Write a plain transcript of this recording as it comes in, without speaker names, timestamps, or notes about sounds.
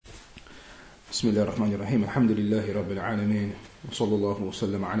بسم الله الرحمن الرحيم الحمد لله رب العالمين وصلى الله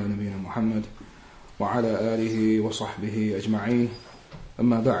وسلم على نبينا محمد وعلى آله وصحبه أجمعين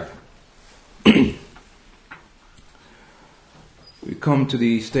أما بعد. We come to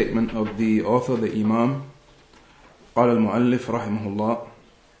the statement of the author, the Imam قال المؤلف رحمه الله.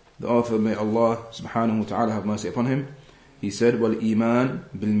 The author, may Allah subhanahu wa ta'ala have mercy upon him, he said, وَالْإِيمَانِ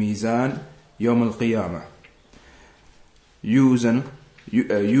بِالْمِيزَانِ يَوْمَ الْقِيَامَةِ يوزن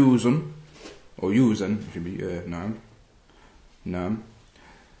should be نعم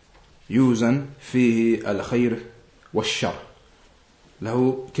يوزن فيه الخير والشر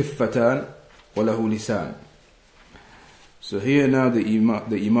له كفتان وله لسان. So here now the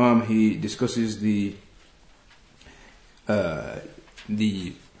Imam he discusses the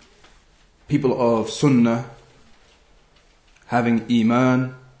people of Sunnah having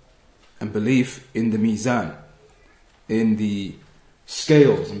Iman and belief in the Mizan, in the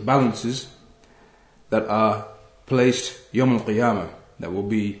scales and balances that are placed Yawm al-Qiyamah, that will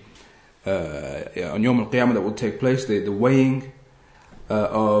be on Yawm al-Qiyamah, that will take place, the weighing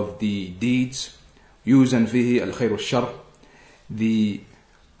of the deeds. Yuzan fihi al-khayr wal-shar, the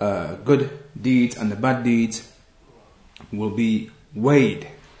good deeds and the bad deeds will be weighed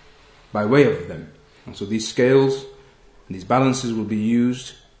by way of them. And so these scales, these balances will be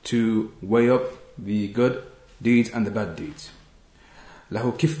used to weigh up the good deeds and the bad deeds.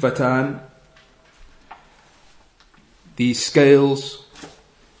 Lahu kiffatan, these scales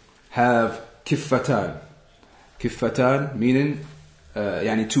have kiffatan. Kiffatan meaning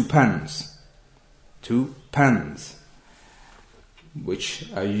yani two pans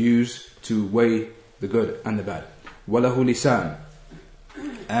which are used to weigh the good and the bad. Walahu lisan,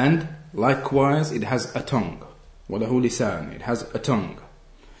 and likewise it has a tongue. Walahu lisan, it has a tongue.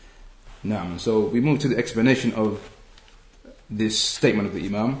 Now, so we move to the explanation of this statement of the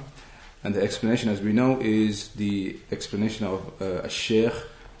Imam. And the explanation, as we know, is the explanation of Shaykh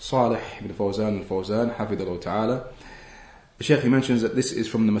Salih ibn Fawzan al-Fawzan, Hafidhullah Ta'ala. The Shaykh, he mentions that this is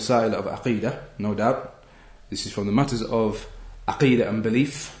from the Masail of Aqidah, no doubt. This is from the matters of Aqidah and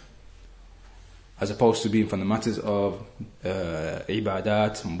belief, as opposed to being from the matters of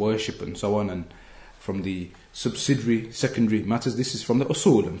Ibadat and worship and so on, and from the subsidiary, secondary matters. This is from the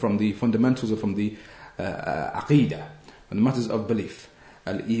Usul and from the fundamentals and from the Aqidah, from the matters of belief.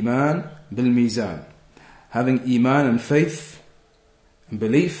 Al-Iman bil-Mizan, having Iman and faith and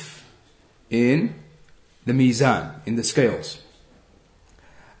belief in the Mizan, in the scales.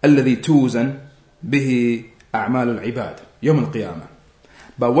 الذي توزن به أعمال العباد يوم القيامة,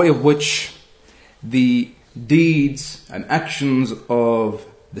 by way of which the deeds and actions of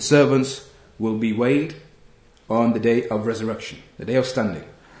the servants will be weighed on the day of resurrection, the day of standing.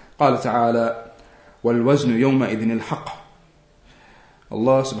 قال تعالى والوزن يومئذ الحق.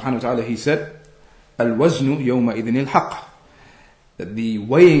 Allah subhanahu wa ta'ala, he said, Al-waznu yawma idhin al-haq, that the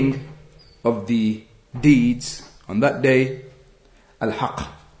weighing of the deeds on that day, al-haq,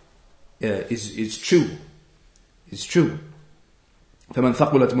 is true. Is true. فَمَنْ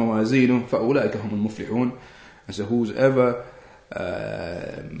ثَقُلَتْ مَوَازِينُ فَأُولَئِكَ هُمُ الْمُفْلِحُونَ. And so whoever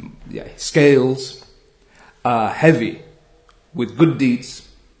scales are heavy with good deeds,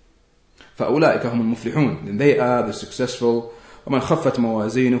 فَأُولَئِكَ هُمُ الْمُفْلِحُونَ, then they are the successful. ومن خفت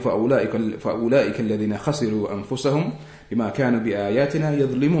موازينه فأولئك الذين خسروا أنفسهم بما كانوا بآياتنا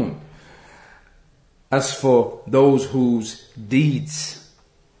يظلمون. As for those whose deeds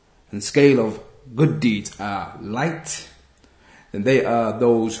and scale of good deeds are light, then they are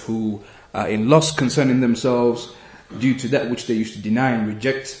those who are in loss concerning themselves due to that which they used to deny and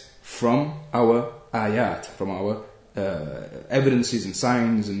reject from our ayat, from our evidences and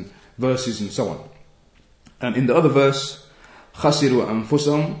signs and verses and so on. And in the other verse, خسروا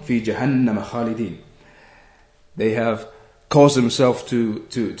أنفسهم في جهنم خالدين, they have caused themselves to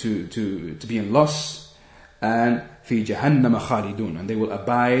be in loss, and في جهنم خالدون, and they will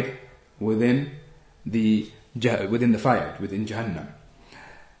abide within the fire, within Jahannam.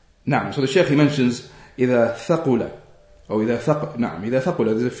 Now, so the Shaykh, he mentions إذا ثقل or إذا ثقل,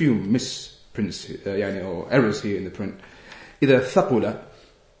 there's a few misprints or errors here in the print. إذا ثقل,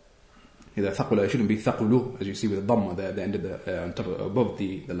 it shouldn't be ثقلوا, as you see with the dhamma there at the end of the on top of, above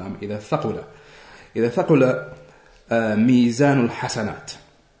the lam. إذا ثقل ميزان الحسنات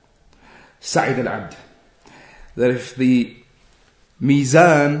سعد العبد, that if the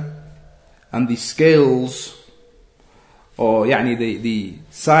mizan and the scales, or the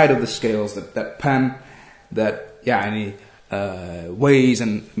side of the scales, that pan that weighs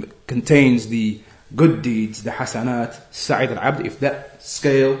and contains the good deeds, the hasanat, sa'id al-abd, if that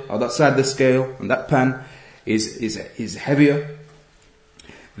scale or that side of the scale and that pan is heavier,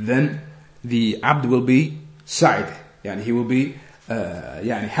 then the abd will be sa'id, yani he will be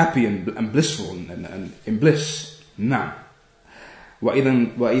يعني happy and blissful and in bliss. نعم.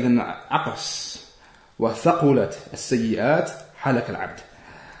 وإذا عقص وثقلت السيئات حلك العبد.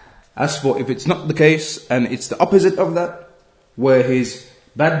 As for if it's not the case and it's the opposite of that, where his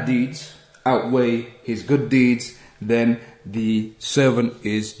bad deeds outweigh his good deeds, then the servant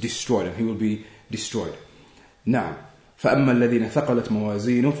is destroyed and he will be destroyed. نعم. فأما الذين ثقلت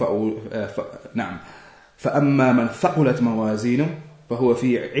موازينه نعم. فأما من ثقلت موازينه فهو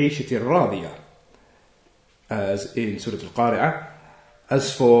في عيشة راضية, as in Surah Al-Qari'ah.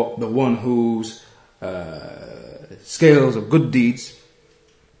 As for the one whose scales of good deeds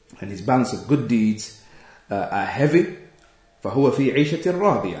and his balance of good deeds are heavy, فهو في عيشة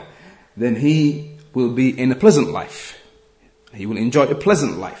راضية, then he will be in a pleasant life. He will enjoy a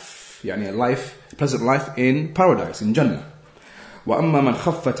pleasant life, يعني a pleasant life in paradise, in Jannah. وأما من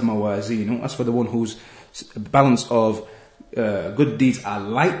خفت موازينه, as for the one whose balance of good deeds are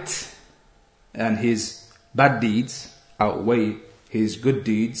light and his bad deeds outweigh his good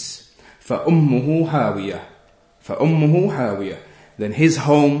deeds, فأمه هاوية, فأمه هاوية, then his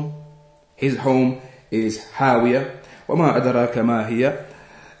home is هاوية. وما أدراك ما هي,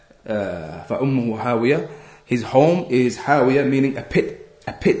 فأمه هاوية, his home is هاوية, meaning a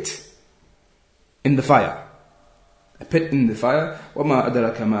pit in the fire, a pit in the fire. وما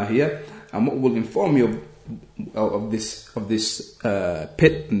أدراك ما هي, and what will inform you of this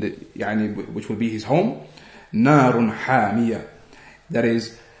pit, يعني, which will be his home, نار حامية, that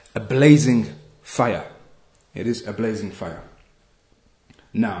is a blazing fire. It is a blazing fire.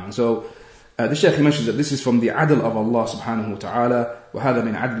 Now, so the Shaykh mentions that this is from the adl of Allah subhanahu wa ta'ala. وهذا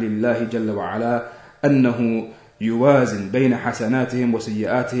من عدل الله جل وعلا أنه يوازن بين حسناتهم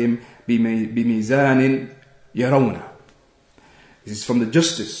وسيئاتهم بميزان يرونه. This is from the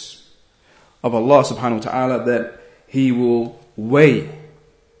justice of Allah subhanahu wa ta'ala, that He will weigh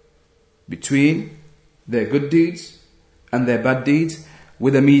between their good deeds and their bad deeds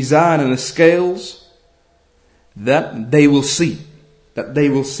with a mizan and the scales that they will see, that they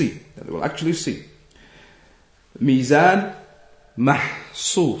will actually see. Mizan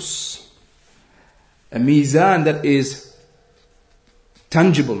mahsus, a mizan that is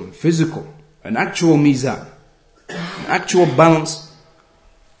tangible, physical, an actual mizan, an actual balance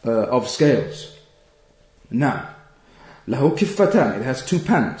of scales. Now, lahu kiffatan, it has two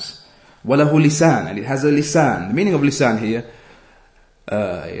pans. وَلَهُ lisan, and it has a lisan. The meaning of lisan here,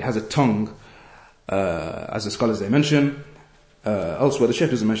 it has a tongue, as the scholars they mention. Elsewhere, the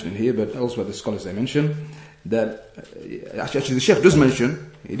Shaykh doesn't mention it here, but elsewhere the scholars they mention that actually the Shaykh does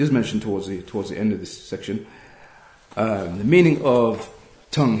mention, he does mention towards the end of this section, the meaning of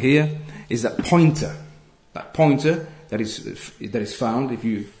tongue here is that pointer that is found if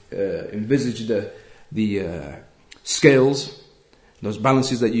you envisage the scales, those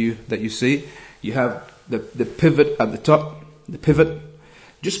balances that you see. You have the pivot at the top, the pivot.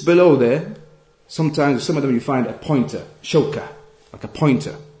 Just below there, sometimes some of them you find a pointer, shoka, like a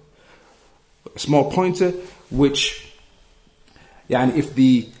pointer, a small pointer, which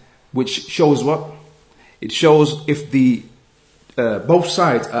shows what? It shows if the both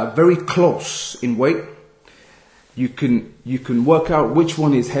sides are very close in weight, you can work out which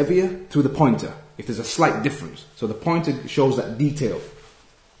one is heavier through the pointer, if there's a slight difference. So the pointer shows that detail.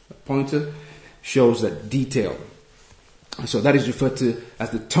 The pointer shows that detail. So that is referred to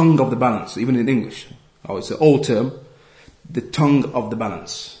as the tongue of the balance, even in English. Oh, it's an old term. The tongue of the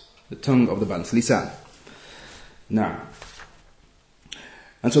balance. The tongue of the balance. Lisan. Now.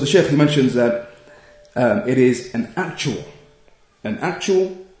 And so the Shaykh mentions that it is an actual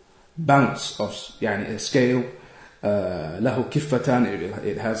balance of a scale. له كفتان,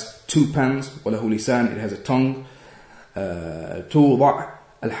 it has two pans. وله لسان, it has a tongue. توضع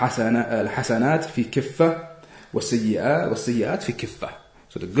الحسنات في كفة والسيئات في كفة.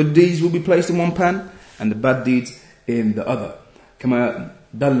 So the good deeds will be placed in one pan and the bad deeds in the other. كما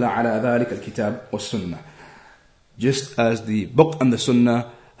دل على ذلك الكتاب والسنة. Just as the book and the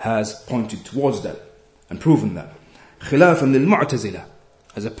sunnah has pointed towards that and proven that. خلافا للمعتزلة,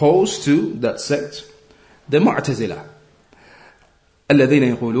 as opposed to that sect, the Mu'tazila.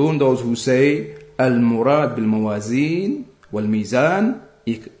 الذين يقولون, those who say المراد بالموازين والميزان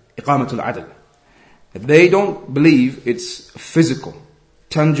إقامة العدل. They don't believe it's physical,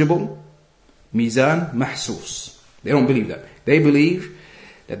 tangible, mizan, mahsus. They don't believe that. They believe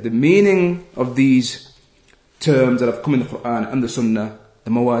that the meaning of these terms that have come in the Quran and the Sunnah,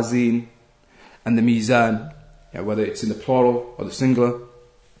 the mawazin and the mizan, whether it's in the plural or the singular,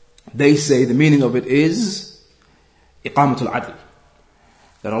 they say the meaning of it is iqamatul adl.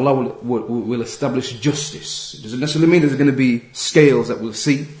 that Allah will establish justice. It doesn't necessarily mean there's going to be scales that we'll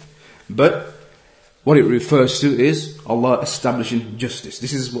see, but what it refers to is Allah establishing justice.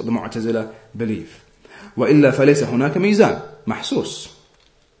 This is what the Mu'tazila believe. وَإِلَّا فَلَيْسَ هُنَاكَ مِيزَانٌ مَحْسُوس.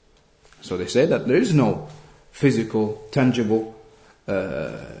 So they say that there is no physical, tangible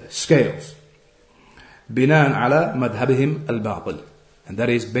scales. بِنَاءً عَلَى مَذْهَبِهِمْ الْبَاطِلِ. And that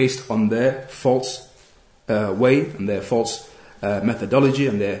is based on their false way and their false methodology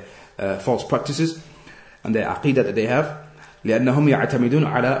and their false practices and their aqidah that they have. لأنهم يعتمدون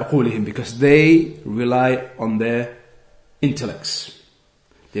على عقولهم, because they rely on their intellects.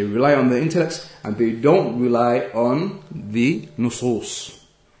 They rely on their intellects and they don't rely on the nusus.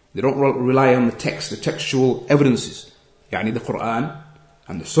 They don't rely on the text, the textual evidences, يعني the Quran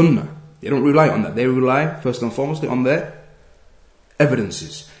and the Sunnah. They don't rely on that. They rely first and foremost on their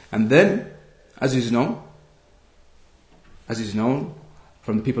evidences. And then, as is known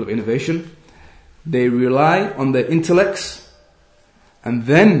from the people of innovation, they rely on their intellects and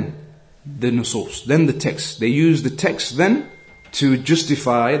then the nusus, then the text. They use the text then to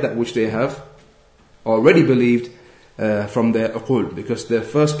justify that which they have already believed from their uqul. Because their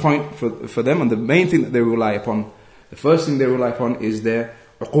first point for them, and the main thing that they rely upon, the first thing they rely upon is their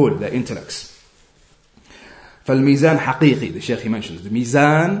uqul, their intellects. فالميزان حقيقي, the Shaykh he mentions. The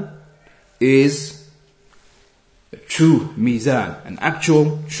mizan is a true mizan, an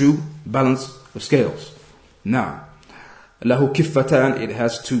actual true balance of scales. Now, له كفتان, it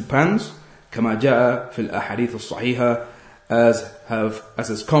has two pans, كما جاء في الأحاديث الصحيحة, as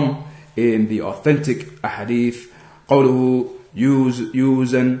has come in the authentic ahadith. قوله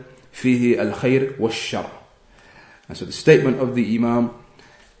يوزن فيه الخير والشر. And so the statement of the Imam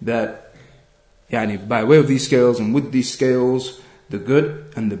that يعني by way of these scales and with these scales the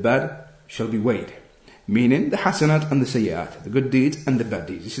good and the bad shall be weighed, meaning the hasanat and the sayyi'at, the good deeds and the bad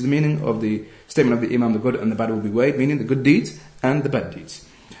deeds. This is the meaning of the statement of the Imam, the good and the bad will be weighed, meaning the good deeds and the bad deeds.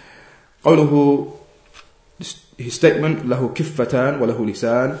 قوله, his statement, له كفتان وله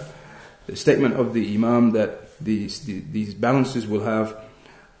لسان, the statement of the Imam that these balances will have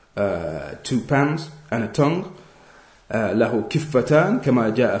two pans and a tongue. له كفتان كما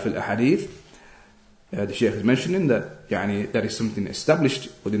جاء في الأحاديث. The Shaykh is mentioning that يعني that is something established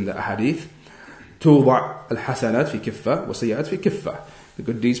within the ahadith. توضع الحسنات في كفة والسيئات في كفة. The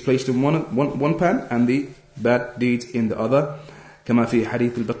good deeds placed in one pan and the bad deeds in the other. كما في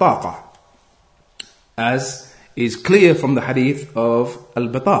حديث البطاقة, as is clear from the hadith of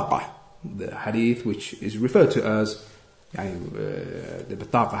al-bataqa, the hadith which is referred to as the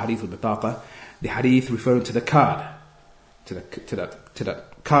bataqa, hadith al-bataqa, the hadith referring to the card, to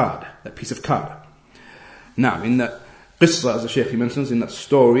that card, that piece of card. Now, in that qissa, as the Shaykh mentions, in that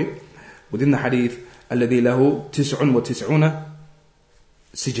story, within the hadith, الذي له 99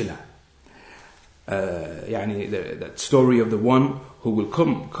 سجلا, that story of the one who will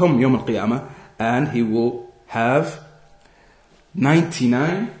come يوم القيامة, and he will have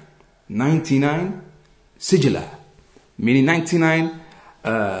 99 sijla, meaning 99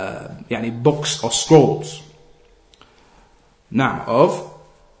 books or scrolls now of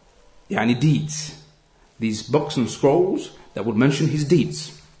deeds. These books and scrolls that would mention his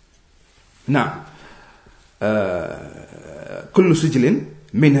deeds. Now, كل سجل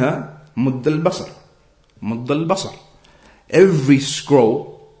منها مد البصر. Every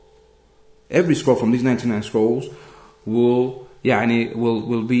scroll from these 99 scrolls will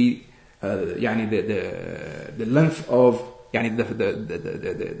be the length of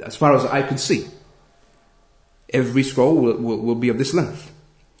the as far as I could see. Every scroll will be of this length.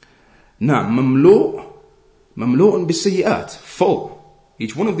 Now, مملوء بالسيئات, full.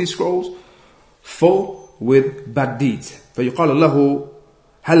 Each one of these scrolls full with bad deeds. فيقال له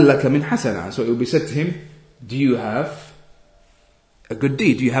هل لك من حسنة. So it will be said to him, do you have a good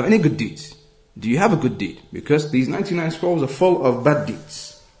deed? Do you have any good deeds? Do you have a good deed? Because these 99 scrolls are full of bad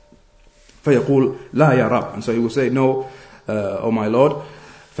deeds. فيقول لا يا رب. And so he will say, no, oh my Lord.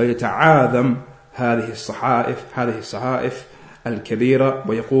 فيتعاذم هذه الصحائف الكبيرة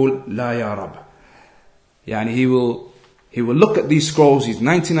ويقول لا يا رب. He will look at these scrolls, these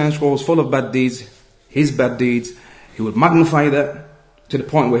 99 scrolls full of bad deeds, his bad deeds. He will magnify that to the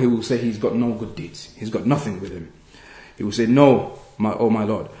point where he will say he's got no good deeds. He's got nothing with him. He will say, no, oh my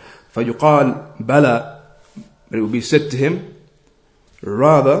Lord. فَيُقَالْ بَلَى. But it will be said to him,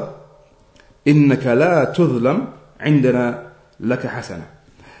 rather, إِنَّكَ لَا تُظْلَمْ عِنْدَنَا لَكَ حَسَنًا.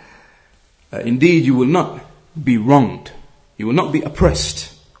 Indeed, you will not be wronged. You will not be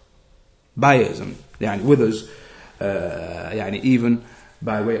oppressed by us and with us, even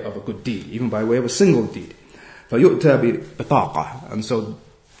by way of a good deed, even by way of a single deed. فَيُؤْتَى بِبَطَاقَةٍ. And so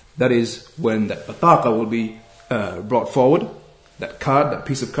that is when that bataqa will be brought forward. That card, that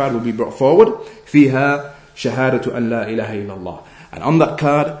piece of card will be brought forward. فيها شهادة أن لا إله إلا الله. And on that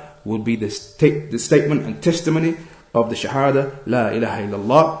card will be the statement and testimony of the shahada, La ilaha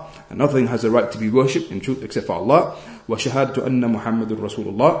illallah, and nothing has a right to be worshipped in truth except for Allah, wa shahadatu anna Muhammadur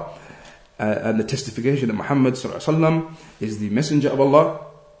Rasulullah, and the testification that Muhammad sallallahu alaihi wasallam is the messenger of Allah.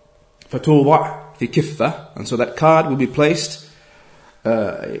 فَتُوضَعْ فِي كِفَّةٍ, and so that card will be placed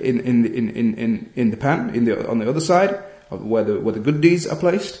in the pan, on the other side, where the good deeds are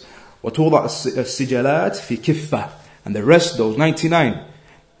placed. وَتُوضَعْ السِّجَلَاتِ فِي كِفَّةٍ, and the rest, those 99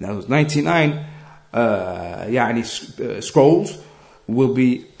 scrolls will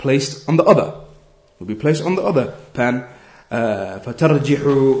be placed on the other pan. فترجح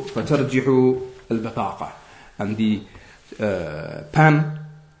البطاقة, and the pan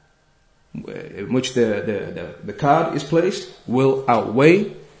in which the card is placed will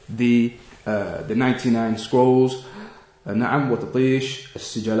outweigh the 99 scrolls. نعم وتطيش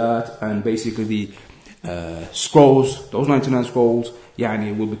السجلات, and basically the scrolls, those 99 scrolls,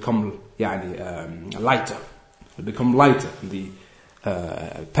 will become lighter. Will become lighter. The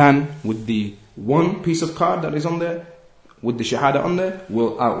pan with the one piece of card that is on there, with the shahada on there,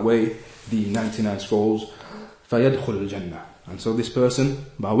 will outweigh the 99 scrolls. فيدخل الجنة, and so this person,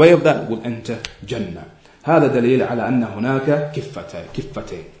 by way of that, will enter Jannah. هذا دليل على أن هناك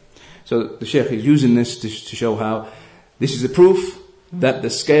كفتين. So the Shaykh is using this to show how this is a proof that the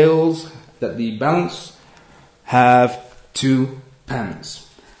scales, that the balance, have two pans.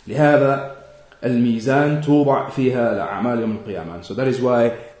 لهذا الميزان توضع فيها الأعمال يوم القيامة. So that is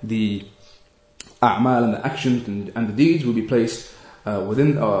why the a'mal and the actions and the deeds will be placed on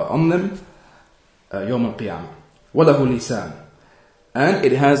them يوم القيامة. وله لسان, and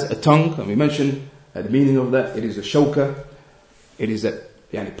it has a tongue, and we mentioned the meaning of that. It is a shawka, it is a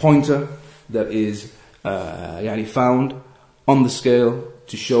pointer that is found on the scale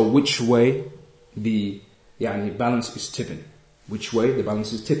to show which way the balance is tipping. Which way the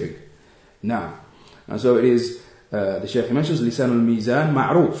balance is tipping. Now, and so it is, the Shaykh mentions, لسان الميزان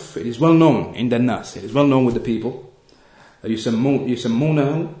معروف. It is well known عند الناس. It is well known with the people.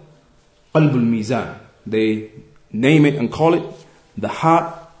 يسمونه قلب الميزان. They name it and call it the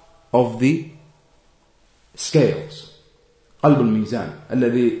heart of the scales. قلب الميزان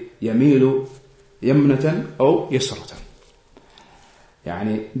الذي يميل يمنة أو يسرة.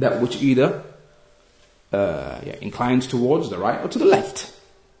 That which either inclines towards the right or to the left.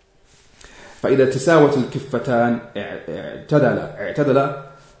 فإذا تساوت الكفتان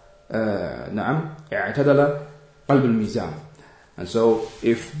اعتدل قلب الميزان. And so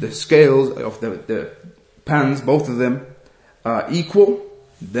if the scales of the pans, both of them, are equal,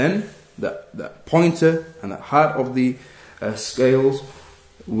 then the pointer and the heart of the scales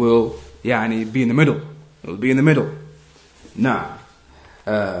will be in the middle. It will be in the middle. Now,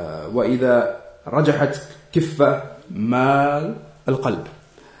 وإذا رجحت كفة مال القلب.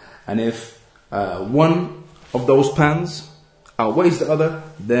 And if one of those pans outweighs the other,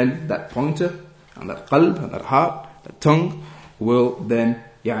 then that pointer and that qalb and that heart, that tongue, will then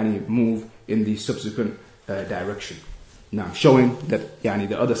move in the subsequent direction. Now, showing that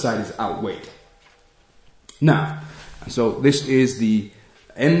the other side is outweighed. Now, and so this is the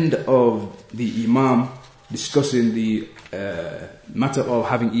end of the Imam discussing the matter of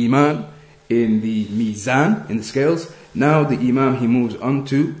having Iman in the Mizan, in the scales. Now the Imam, he moves on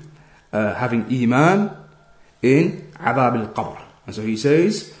to having Iman in Adhab al-Qabr. And so he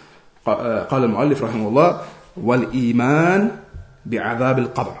says, قال المؤلف رحمه الله والإيمان بعذاب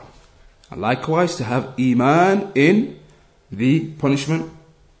القبر. And likewise to have Iman in the punishment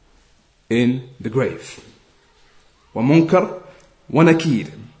in the grave. ومنكر ونكير.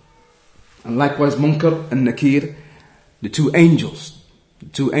 And likewise Munkar and Nakir, the two angels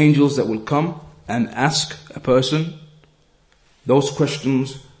that will come and ask a person those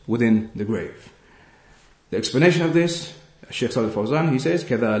questions within the grave. The explanation of this, Shaykh Salih Fawzan, he says,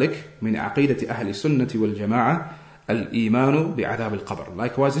 كذلك من عقيدة أهل السنة والجماعة الإيمان بعذاب القبر.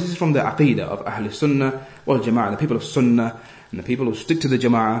 Likewise, this is from the aqidah of Ahl Sunnah wal Jama'ah, the people of Sunnah and the people who stick to the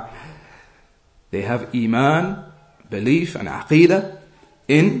Jama'ah. They have Iman, belief and aqidah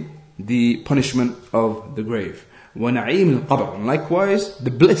in the punishment of the grave. وَنَعِيمِ الْقَبْرِ. And likewise,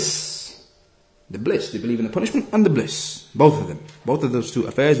 the bliss. They believe in the punishment and the bliss. Both of them. Both of those two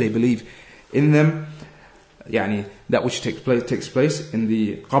affairs, they believe in them. That which takes place in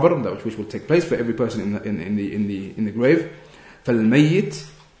the qabr, that which will take place for every person in the grave. فَالْمَيِّتْ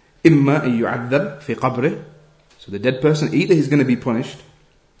إِمَّا أَن يُعَذَّبْ فِي قَبْرِهِ. So the dead person, either he's going to be punished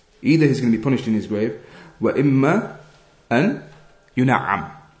in his grave, وَإِمَّا أَن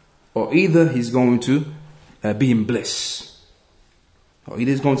يُنَعَّمْ. or either he's going to be in bliss, or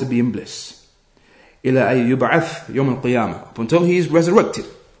either he's going to be in bliss. إلى أن يبعث يوم القيامة, up until he is resurrected,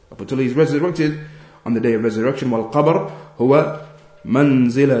 on the day of resurrection. والقبر هو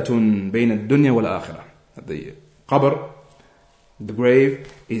منزلة بين الدنيا والآخرة. The qabr, the grave,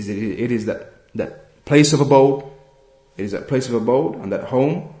 it is that place of abode. It is that place of abode and that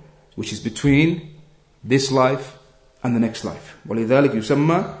home which is between this life and the next life. ولذلك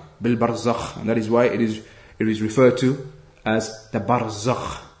يسمى بالبرزخ, and that is why it is referred to as the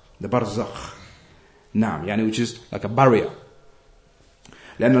barzakh. The barzakh. نعم, يعني which is like a barrier.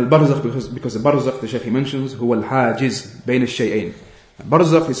 لأن البرزخ, because the barzakh, the Shaykh mentions, هو الحاجز بين الشيئين.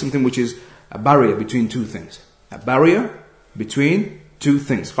 Barzakh is something which is a barrier between two things. A barrier between two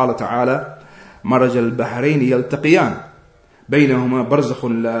things. قال تعالى مرج البحرين يلتقيان بينهما برزخ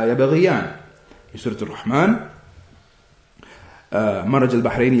لا يبغيان. In Surah Al-Rahman, مرج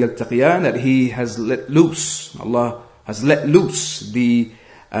البحرين يلتقيان, that he has let loose, Allah has let loose the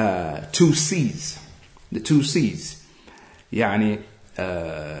two seas. The two seas. يعني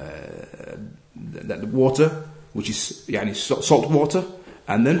that water, which is يعني salt water,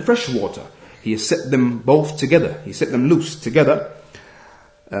 and then fresh water. He has set them both together. He set them loose together.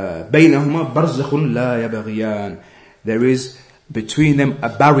 بينهما برزخ لا يبغيان. There is between them a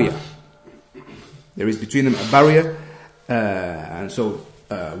barrier. And so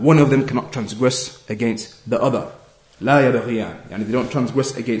one of them cannot transgress against the other. لا يبغيان, يعني they don't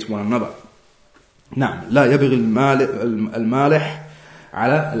transgress against one another. نعم, لا يبغي المالح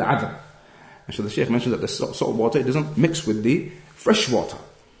على العذب. And so the Shaykh mentions that the salt water, it doesn't mix with the fresh water.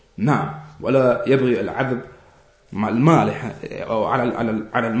 نعم, ولا يبغي العذب مع المالح أو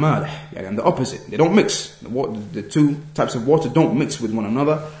على المالح, يعني the opposite. They don't mix. The two types of water don't mix with one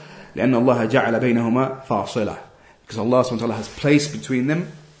another. لأن الله جعل بينهما فاصلة, because Allah subhanahu wa ta'ala has placed between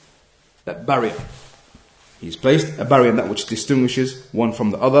them that barrier. He's placed a barrier, that which distinguishes one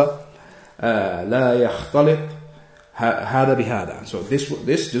from the other. لا يختلط هذا بهذا. So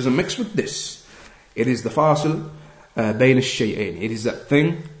this doesn't mix with this. It is the fasil بين الشيئين. It is that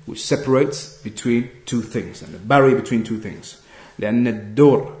thing which separates between two things, and the barrier between two things. لأن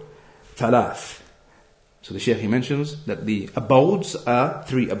الدور ثلاث. So the Shaykh, he mentions that the abodes are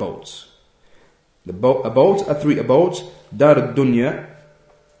three abodes. The abodes are three abodes. دار الدنيا,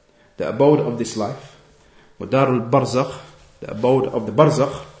 the abode of this life. ودار البرزخ, the abode of the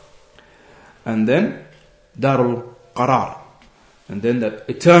barzakh. And then Darul Qarar, and then that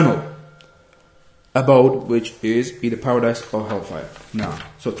eternal abode, which is either paradise or hellfire. Now,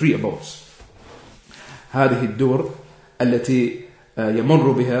 so three abodes. هذه الدور التي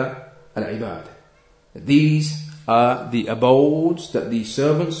يمر بها العباد. These are the abodes that the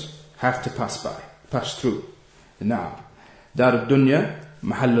servants have to pass through. Now, Dar al-Dunya,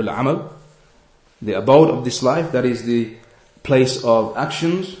 Mahallul Amal, the abode of this life, that is the place of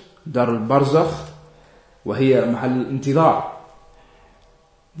actions. Dar al-Barzakh, وهي محل الانتظار.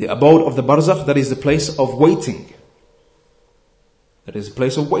 The abode of the Barzakh, that is the place of waiting. That is the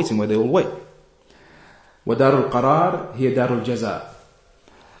place of waiting, where they will wait. وَدَارُ الْقَرَارِ هي دار الجزاء.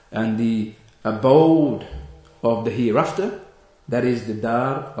 And the abode of the hereafter, that is the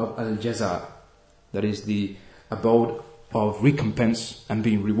dar of al-jaza. That is the abode of recompense and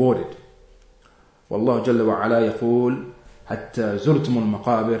being rewarded. والله جل وعلا يقول حتى زرتم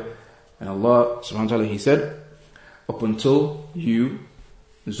المقابر. And Allah subhanahu wa ta'ala, he said, up until you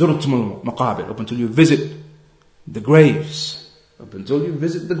زرتم المقابر, up until you visit the graves. Up until you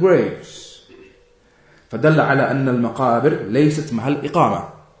visit the graves. فدل على أن المقابر ليست محل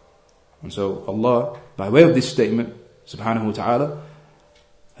إقامة. And so Allah, by way of this statement, subhanahu wa ta'ala,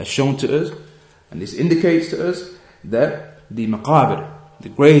 has shown to us, and this indicates to us, that the maqabir, the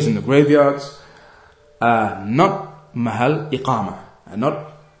graves and the graveyards, are not mahal iqama, are not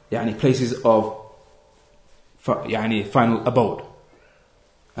places of final abode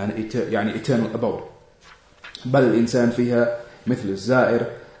and eternal abode. بل الإنسان فيها مثل الزائر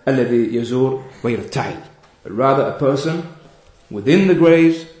الذي يزور ويرتحل. But rather, a person within the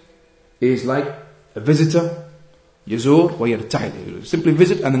graves is like a visitor. يزور ويرتحل. Simply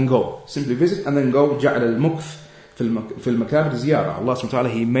visit and then go. Simply visit and then go. جعل المكث في المكابر زيارة. Allah subhanahu wa ta'ala,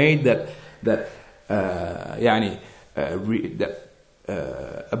 he made that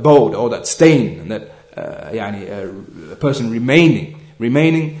abode, or that stain, and that a person remaining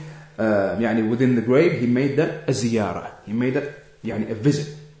within the grave, he made that a ziyarah. He made that a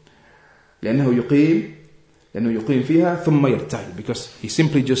visit. لأنه يقيم فيها ثم يرتحل, because he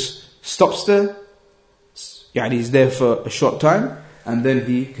simply just stops there, he's there for a short time and then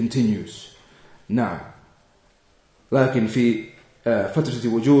he continues. نعم. لكن في فترة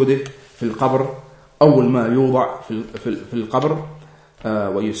وجوده في القبر أول ما يوضع في القبر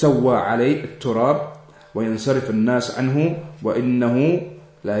ويسوى عليه التراب وينصرف الناس عنه وإنه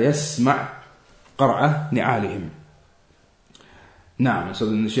لا يسمع قرع نعالهم. نعم. So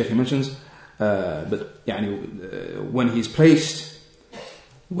then the Shaykh mentions but when he's placed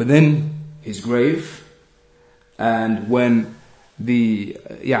within his grave and when the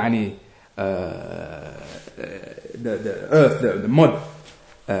earth, the mud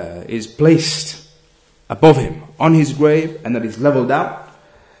is placed above him on his grave and that is leveled out,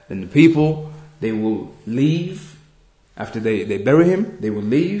 then the people, they will leave after they bury him. They will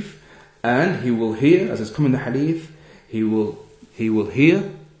leave and he will hear, as it's come in the hadith, he will hear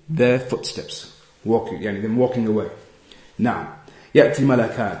their footsteps them walking away. Now يأتي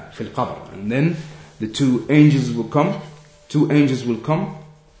ملكان في القبر, and then the two angels will come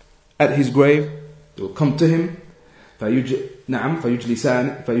at his grave. They will come to him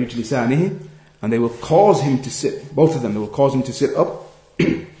فيجلسانه, and they will cause him to sit, both of them, they will cause him to sit up.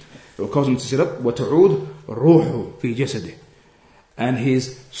 They will cause him to sit up. وتعود روحه في جسده, and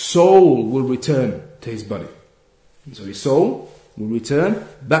his soul will return to his body. So his soul will return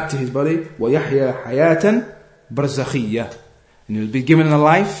back to his body. ويحيا حياة برزخية, and he will be given a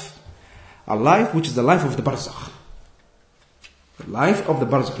life which is the life of the barzakh. The life of the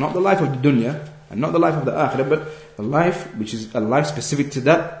barzakh, not the life of the dunya and not the life of the akhirah, but a life which is a life specific to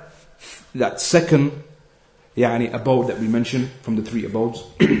that second abode that we mentioned from the three abodes.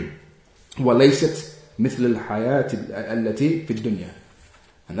 وَلَيْسَتْ مِثْلَ الْحَيَاةِ الَّتِي فِي الدُّنْيَا,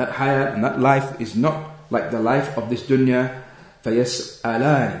 and that hayat and that life is not like the life of this dunya.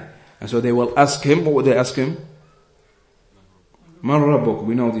 فَيَسْأَلَانِ, and so they will ask him. What would they ask him? مَنْ رَبُّكَ.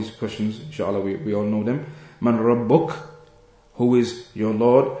 We know these questions, inshallah, we all know them. مَنْ رَبُّكَ, who is your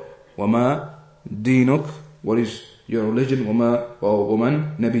Lord? وَمَا دِينُكَ, what is your religion?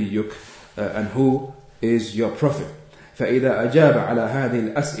 وَمَنْ نَبِيُّكَ, and who is your prophet? فإذا أجاب على هذه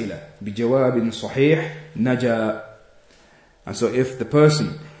الأسئلة بجواب صحيح نجا. And so if the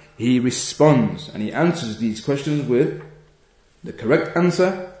person, he responds and he answers these questions with the correct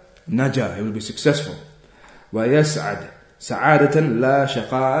answer, نجا, he will be successful. ويسعد سعادة لا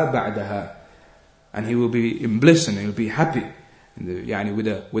شقاء بعدها, and he will be in bliss and he will be happy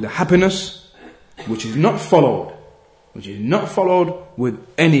with a happiness which is not followed with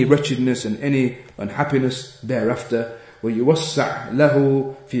any wretchedness and any unhappiness thereafter. ويوسع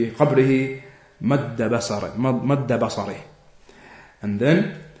له في قبره مد بصره, and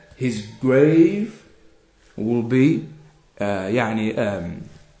then his grave will be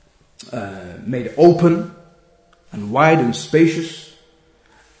made open and wide and spacious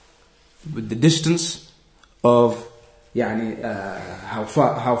with the distance of how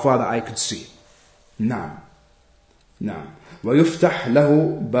far the eye could see. نعم. ويفتح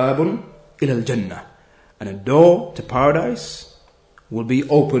له باب إلى الجنة, and a door to paradise will be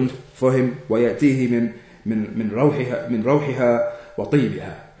opened for him. ويأتيه من روحها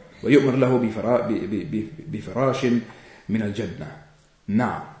وطيبها ويؤمر له بفراش من الجنة.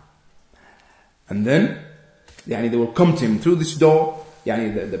 Now, and then they will come to him through this door,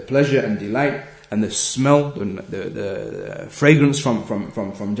 the pleasure and delight and the smell and the fragrance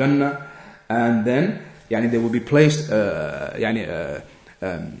from Jannah, and then they will be placed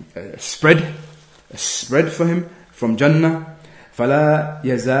spread for him from Jannah. فلا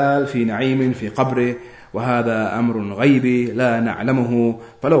يزال في نعيم في قبره وهذا أمر غيبي لا نعلمه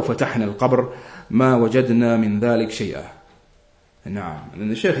فلو فتحنا القبر ما وجدنا من ذلك شيئا. نعم. And then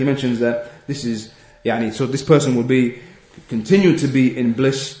the Shaykh, he mentions that this is so this person will continue to be in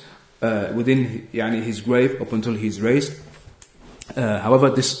bliss within his grave up until he's raised. However,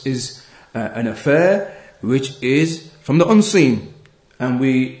 this is an affair which is from the unseen, and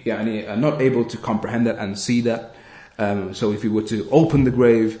we are not able to comprehend that and see that. So if we were to open the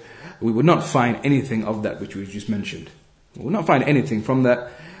grave, we would not find anything of that which we just mentioned. We would not find anything from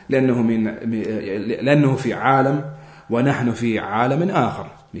that. لأنه في عالم ونحن في عالم آخر,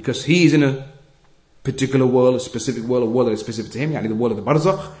 because he is in a particular world, a specific world, a world that is specific to him, the world of the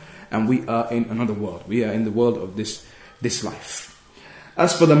barzakh, and we are in another world. We are in the world of this life.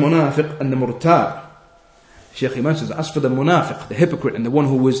 As for the munafiq and the murtab, Shaykh mentions, as for the munafiq, the hypocrite, and the one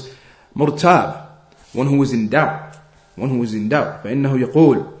who was murtab, one who was in doubt, فإنه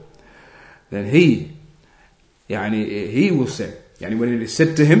يقول, then he will say, when it is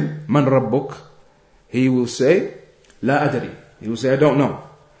said to him, Man Rabbuk, he will say, La adri, he will say, I don't know.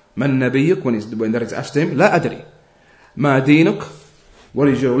 Man Nabiyyuk, when that is asked to him, La adri. Ma dinuk, what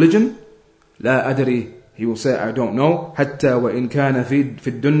is your religion? La adri, he will say, I don't know. حتى وإن كان في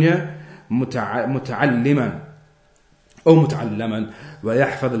الدنيا متعلما, أو متعلما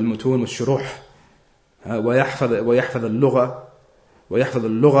ويحفظ المتون والشروح ويحفظ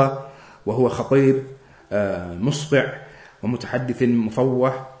اللغة وهو خطيب مصقع ومتحدث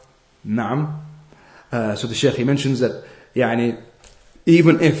مفوه. نعم. So the Shaykh, he mentions that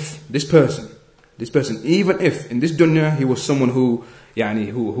even if this person, even if in this dunya he was someone who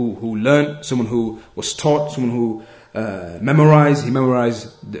learned, someone who was taught, someone who memorized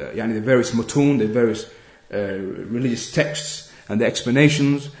the various mutun, the various religious texts and the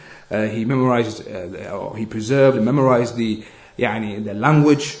explanations. He memorized, or he preserved and memorized the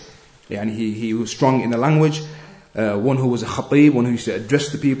language. He was strong in the language. One who was a khatib, one who used to address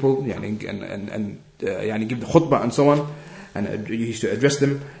the people, and give the khutbah and so on, and he used to address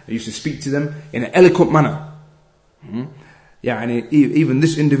them, he used to speak to them in an eloquent manner. Even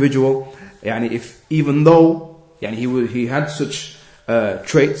this individual, even though he had such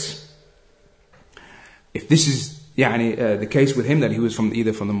traits, if this is the case with him, that he was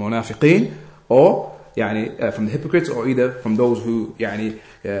either from the munafiqeen or from the hypocrites, or either from those who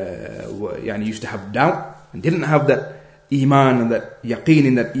used to have doubt and didn't have that iman and that yaqeen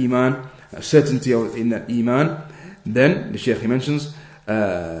in that iman, certainty in that iman, then the Shaykh, he mentions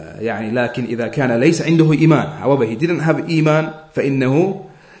لكن إذا كان ليس عنده إيمان, however he didn't have iman, فإنه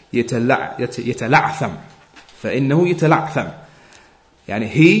يتلعثم he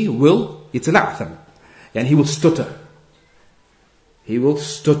will يتلعثم, he will stutter.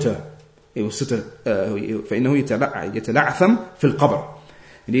 فإنه يتلعثم في القبر.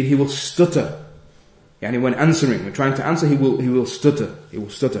 Indeed, he will stutter. When answering, when trying to answer, he will stutter. He will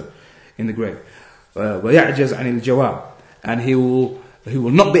stutter in the grave. ويعجز عن الجواب, and he will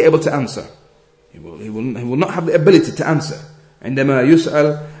not be able to answer. He will not have the ability to answer. عندما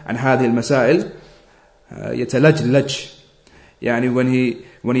يسأل عن هذه المسائل يتلجلج.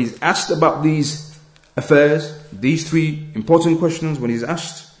 When he's asked about these affairs, these three important questions, when he's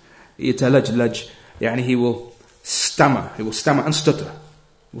asked, يتلجلج, he will stammer and stutter.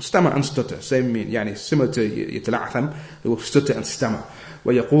 Same mean, similar to يتلعثم, he will stutter and stammer.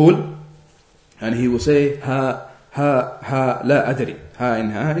 ويقول, and he will say ها لا أدري,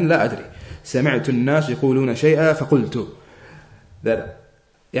 إن لا أدري, سمعت الناس يقولون شيئا فقلت. That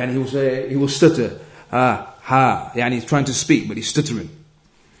he will stutter, he's trying to speak but he's stuttering.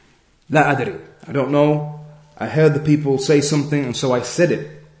 لا أدري, I don't know, I heard the people say something and so I said it.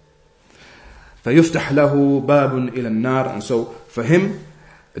 فيفتح له باب إلى النار, and so for him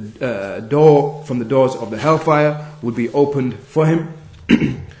a door from the doors of the hellfire would be opened for him.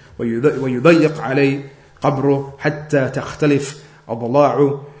 ويضيق عليه قبره حتى تختلف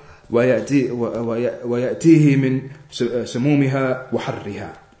أضلاعه ويأتيه من سمومها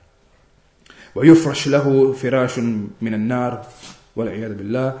وحرها ويفرش له فراش من النار والعياذ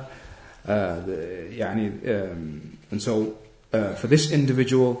بالله. And so for this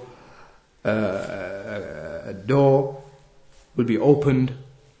individual a door will be opened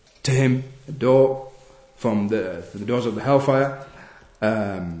to him, a door from the doors of the hellfire,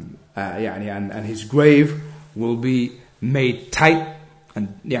 and his grave will be made tight,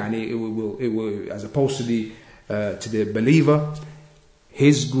 and it will, as opposed to the believer,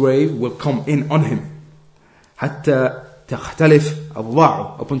 his grave will come in on him حتى تختلف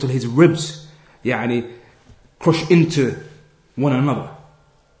أضلاعه, up until his ribs crush into one another,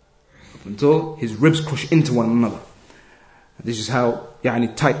 up until his ribs crush into one another. This is how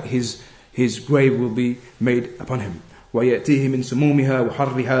tight his grave will be made upon him. وَيَأْتِيهِ مِنْ سُمُومِهَا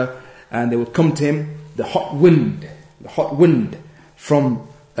وَحَرِّهَا, and they will come to him the hot wind from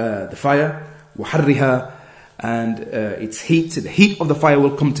the fire, وَحَرِّهَا, and its heat, the heat of the fire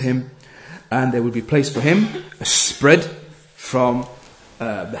will come to him, and there will be placed for him a spread from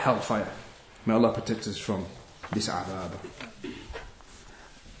the hellfire. May Allah protect us from this adhab.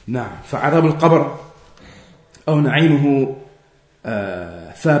 Now, فعذاب القبر أو نعيمه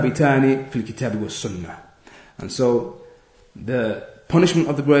ثابتان في الكتاب والسنة. And so the punishment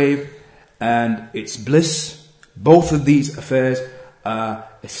of the grave and its bliss, both of these affairs are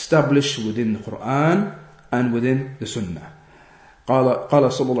established within the Quran and within the Sunnah. قال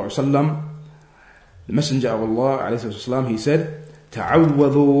صلى الله عليه وسلم, the Messenger of Allah عليه الصلاة والسلام, he said,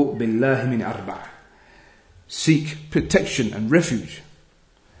 تعوذوا بالله من أربع, seek protection and refuge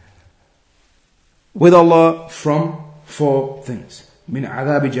with Allah from 4 things. من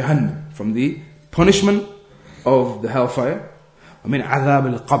عذاب جهنم, from the punishment of the hellfire, ومن عذاب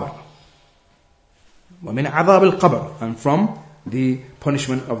القبر, and from the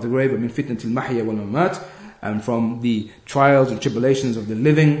punishment of the grave, ومن فتنة المحيا والممات, and from the trials and tribulations of the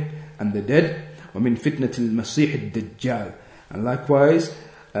living and the dead, ومن فتنة المسيح الدجال, and likewise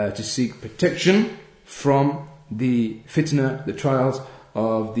to seek protection from the fitna, the trials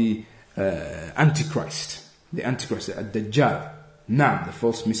of the Antichrist, the Dajjal, Naam, the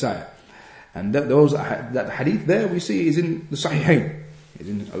false Messiah. And that hadith there we see is in the Sahihain, is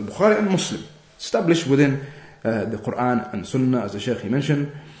in Al-Bukhari and Muslim, established within the Quran and Sunnah, as the Shaykh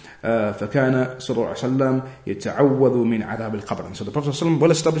mentioned. فكان صلى الله عليه وسلم يتعوذ من عذاب القبر. And so the Prophet ﷺ well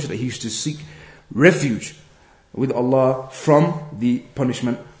established that he used to seek refuge with Allah from the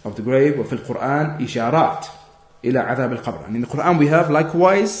punishment of the grave. وفي القرآن إشارات إلى عذاب القبر. And in the Quran we have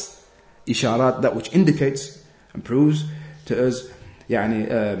likewise إشارات, that which indicates and proves to us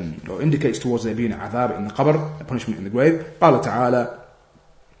or indicates towards there being عذاب in the qabr, a punishment in the grave. قال تعالى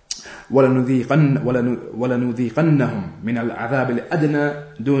ولنذيقنهم من العذاب الأدنى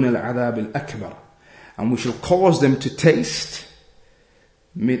دون العذاب الأكبر. And we shall cause them to taste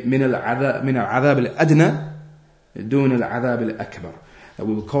من العذاب الأدنى دون العذاب الأكبر.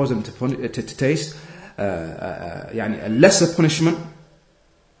 We will cause them to taste a lesser punishment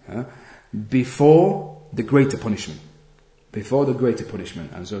before the greater punishment. Before the greater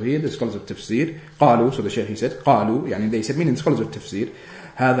punishment. And so here the scholars of tafsir قالوا, so the Shaykh he said قالوا, they said, meaning the scholars of tafsir,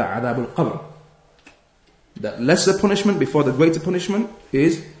 هذا عذاب القبر. That lesser punishment before the greater punishment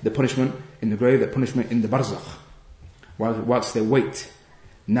is the punishment in the grave, the punishment in the barzakh, whilst they wait.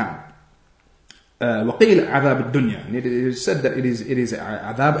 Now, وقيل عذاب الدنيا. And it is said that it is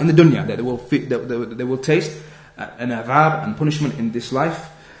عذاب in the dunya, that they will taste an عذاب and punishment in this life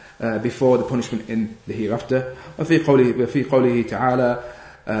before the punishment in the hereafter. وفي قوله تعالى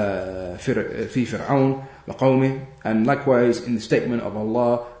في فرعون وقومه. And likewise in the statement of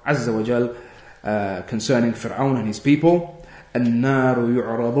Allah Azza wa Jal concerning Fir'aun and his people, النار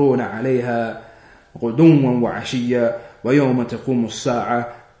يعرضون عليها غدوا وعشيا ويوم تقوم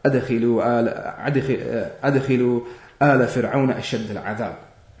الساعة أدخلوا آل فرعون أشد العذاب.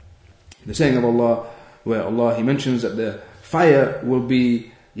 The saying of Allah, where Allah he mentions that the fire will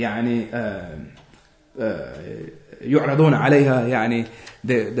be يعرضون عليها,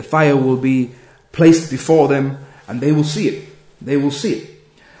 the fire will be placed before them and they will see it. They will see it.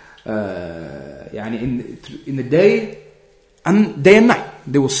 In the day and night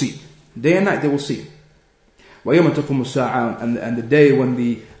they will see it. Day and night they will see it. وَيَوْمَ تَقُومُ السَّاعَةُ, and the day when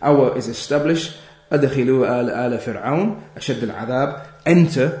the hour is established, أَدْخِلُوا آلَ فِرْعَوْنَ أَشَدَّ الْعَذَابِ,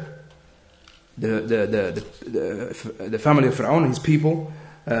 enter the family of Fir'aun and his people,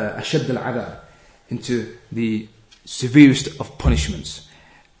 أَشَدَّ الْعَذَابِ, into the severest of punishments.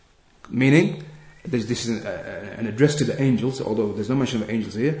 Meaning, this is an address to the angels, although there's no mention of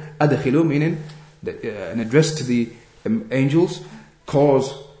angels here. أَدْخِلُوا, meaning an address to the angels,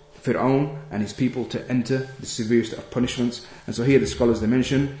 cause Fir'aun and his people to enter the severest of punishments. And so here the scholars they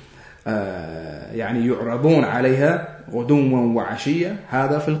mention يعرضون عليها غدوا وعشيا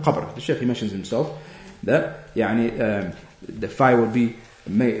هذا في القبر. The Shaykh he mentions himself that the fire will be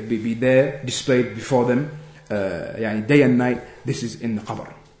there displayed before them day and night. This is in the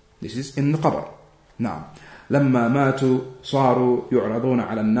qabr. This is in the qabr. Now لما ماتوا صاروا يعرضون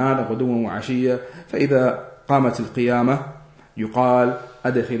على النار غدوا وعشيا فإذا قامت القيامة يقال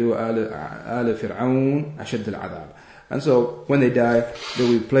أدخلوا آل فرعون أشد العذاب. And so when they die, they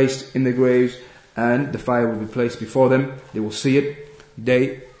will be placed in the graves and the fire will be placed before them. They will see it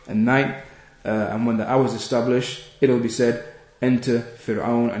day and night. And when the hour is established, it will be said, enter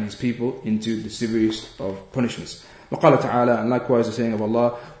Fir'aun and his people into the severest of punishments. وقال تعالى, and likewise the saying of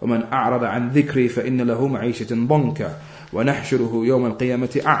Allah, وَمَنْ أَعْرَضَ عَنْ ذِكْرِي فَإِنَّ لَهُ مَعِيشَةً ضَنْكَ وَنَحْشُرُهُ يَوْمَ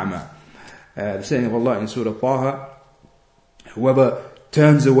الْقِيَامَةِ أَعْمَى. The saying of Allah in Surah Taha, whoever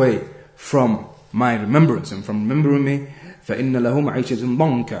turns away from my remembrance and from remembering me, فَإِنَّ لَهُ مَعِيشَةً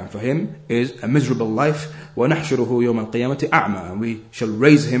ضَنْكَ, for him is a miserable life. وَنَحْشُرُهُ يَوْمَ الْقِيَامَةِ أَعْمَى, and we shall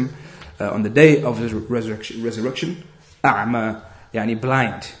raise him on the day of his resurrection, أَعْمَى,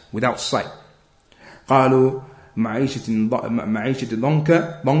 blind, without sight. قالوا معيشة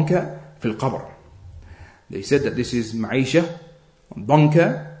ضنك في القبر. They said that this is معيشة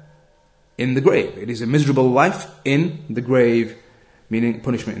ضنك, in the grave. It is a miserable life in the grave, meaning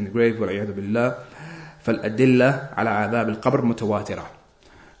punishment in the grave. والعياذ بالله. فالأدلة على عذاب القبر متواترة.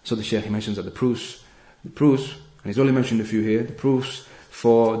 So the Shaykh mentions that the proofs, and he's only mentioned a few here, the proofs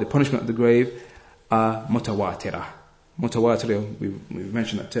for the punishment of the grave are mutawatirah. Mutawatirah, we've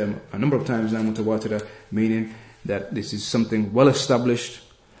mentioned that term a number of times now, mutawatirah, meaning that this is something well established,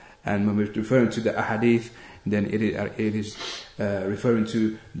 and when we're referring to the ahadith, then it is referring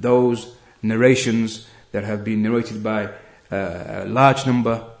to those narrations that have been narrated by a large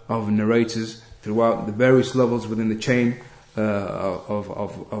number of narrators throughout the various levels within the chain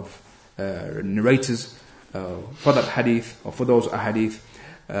of narrators for that hadith or for those ahadith.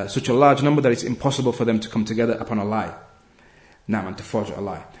 such a large number that it's impossible for them to come together upon a lie. And to forge a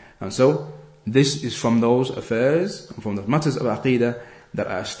lie. And so, this is from those affairs, from the matters of Aqidah that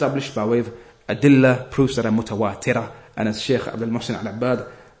are established by way of adillah, proofs that are mutawatira. And as Shaykh Abdul Muhsin al-Abbad,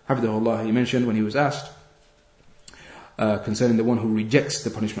 Hafidhahullah, he mentioned when he was asked concerning the one who rejects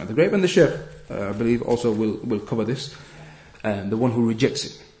the punishment of the grave, and the Shaykh, I believe, also will cover this, the one who rejects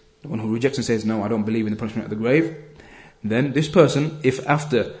it. The one who rejects and says, no, I don't believe in the punishment of the grave. Then this person, if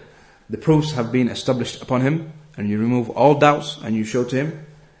after the proofs have been established upon him, and you remove all doubts, and you show to him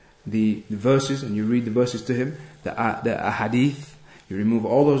the verses, and you read the verses to him, the ahadith, you remove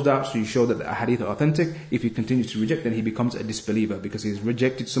all those doubts, so you show that the ahadith are authentic. If he continues to reject, then he becomes a disbeliever, because he has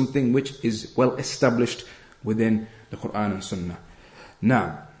rejected something which is well established within the Quran and Sunnah.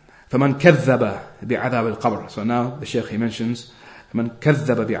 Now, فَمَنْ كَذَّبَ بِعَذَابِ الْقَبْرِ. So now the Shaykh, he mentions فَمَنْ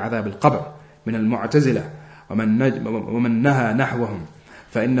كَذَّبَ بِعَذَابِ الْقَبْرِ مِنَ الْمُعْتَزِلَةِ وَمَنْ نَهَى نَحْوَهُمْ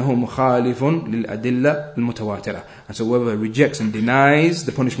فَإِنَّهُ مُخَالِفٌ لِلْأَدِلَّةِ الْمُتَوَاتِرَةِ. And so whoever rejects and denies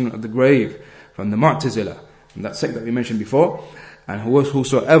the punishment of the grave from the Mu'tazila, and that sect that we mentioned before, and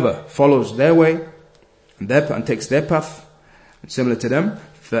whosoever follows their way and takes their path, similar to them,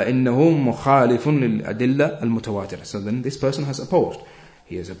 فَإِنَّهُ مُخَالِفٌ لِلْأَدِلَّةِ الْمُتَوَاتِرَةِ. So then this person has opposed.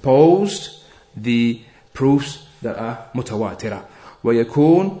 He has opposed the proofs that are mutawatira.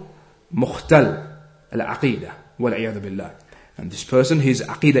 وَيَكُونْ مُخْتَلْ الْعَقِيدَةِ وَالْعِيَاذُ بِاللَّهِ. And this person, his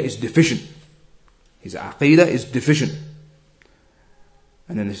aqidah is deficient. His aqidah is deficient.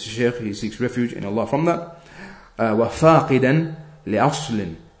 And then the Shaykh, he seeks refuge in Allah from that. وَفَاقِدًا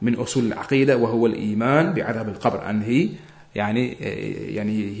لِأَصْلٍ مِنْ أُصُولِ الْعَقِيدَةِ وَهُوَ الْإِيمَانِ بِعَذَابِ الْقَبْرِ. And he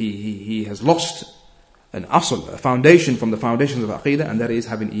has lost an asl, a foundation from the foundations of aqidah, and that is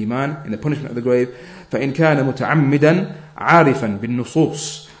having iman in the punishment of the grave. فَإِنْ كَانَ مُتَعَمِّدًا عَارِفًا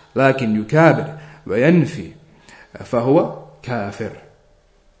بِالنُّصُوصِ لَكِنْ يُكَابِرْ وَيَنْفِي فَهُوَ kafir.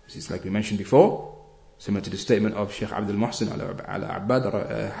 This is like we mentioned before, similar to the statement of Shaykh Abdul Muhsin al-Abbad,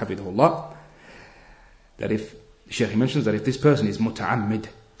 Hafidhullah, that if Shaykh mentions that if this person is muta'ammid,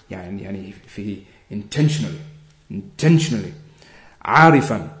 if he intentionally,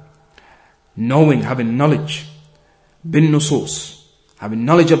 arifan, knowing, having knowledge, bin nusus, having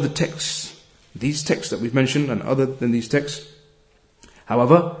knowledge of the texts, these texts that we've mentioned and other than these texts,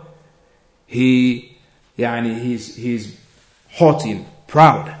 however, he's haughty and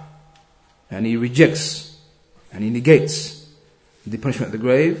proud, and he rejects and he negates the punishment of the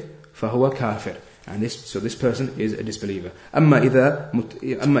grave, فَهُوَ كَافِرٌ. And this person is a disbeliever. أما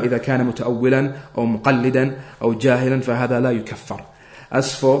إذا كان متأولا أو مقلدا أو جاهلا فهذا لا يكفر.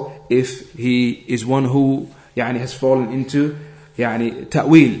 As for if he is one who has fallen into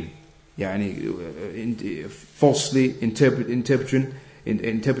ta'wil, falsely interpreting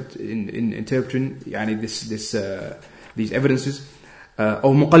these evidences,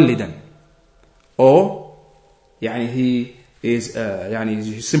 or muqallidan, or he is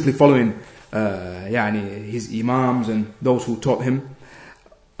he's simply following his imams and those who taught him,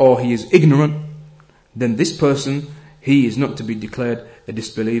 or he is ignorant, then this person, he is not to be declared a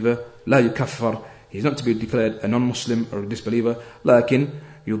disbeliever. لا يكفر. He is not to be declared a non-Muslim or a disbeliever. لكن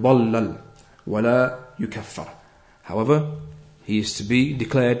يضلل ولا يكفر. However, he is to be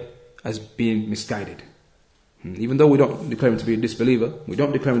declared as being misguided. Even though we don't declare him to be a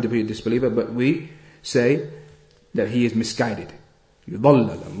disbeliever, but we say that he is misguided.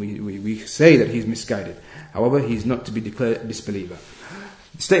 We say that he is misguided. However, he is not to be declared a disbeliever.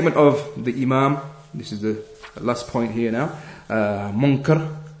 The statement of the Imam, this is the last point here now,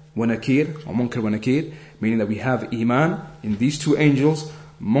 Munkar wa Nakir, or Munkar wa Nakir, meaning that we have Iman in these two angels,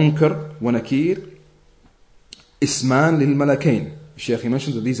 Munkar wa Nakir, Isman lil Malakain. Shaykh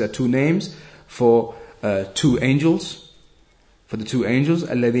mentions that these are two names for two angels,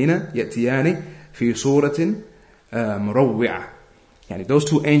 الذين يأتيان في صورة مروعة. Those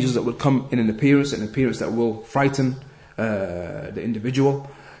two angels that will come in an appearance that will frighten the individual.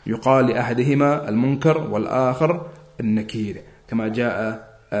 يقال لأحدهما المنكر والآخر النكير كما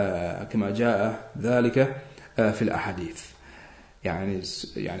جاء ذلك في الأحاديث.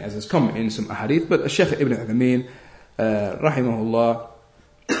 As has come in some ahadith, but Shaykh Ibn Uthaymeen rahimahullah,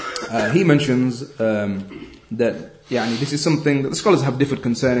 he mentions that this is something that the scholars have differed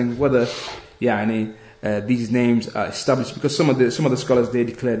concerning whether these names are established, because some of the scholars, they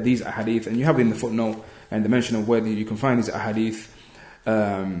declared these ahadith, and you have in the footnote and the mention of where you can find these ahadith.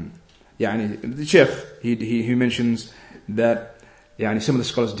 The Shaykh he mentions that some of the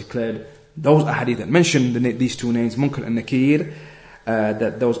scholars declared those ahadith that mention these two names, Munkar and Nakir,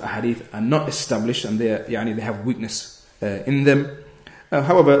 that those ahadith are not established, and they have weakness in them.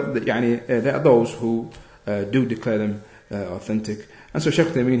 However, there are those who do declare them authentic. And so Shaykh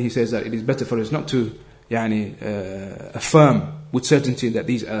Uthaymeen, he says that it is better for us not to affirm with certainty that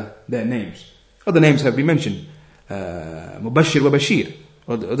these are their names. Other names have been mentioned, Mubashir wa Bashir.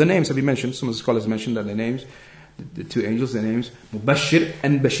 Other names have been mentioned. Some of the scholars mentioned that their names, the two angels, their names, Mubashir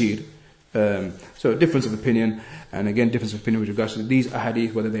and Bashir. So difference of opinion, and again difference of opinion with regards to these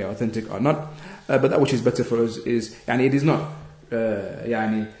ahadith, whether they are authentic or not. But that which is better for us is, it is not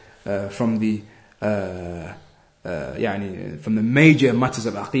from the from the major matters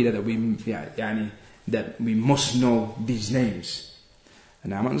of aqidah that we must know these names.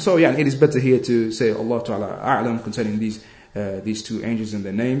 And so it is better here to say Allah Ta'ala A'lam concerning these two angels and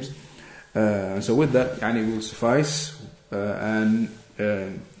their names. And so with that, it will suffice. And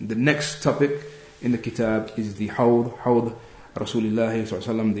the next topic in the kitab is the Hawd Rasulullah Sallallahu Alaihi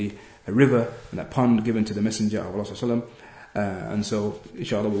Wasallam, the river and that pond given to the Messenger of Allah Sallallahu Alaihi Wasallam. And so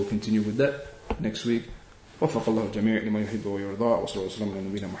inshallah we'll continue with that next week. وفق الله الجميع لما يحب ويرضى وصلى الله وسلم على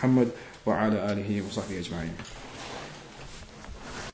نبينا محمد وعلى آله وصحبه أجمعين.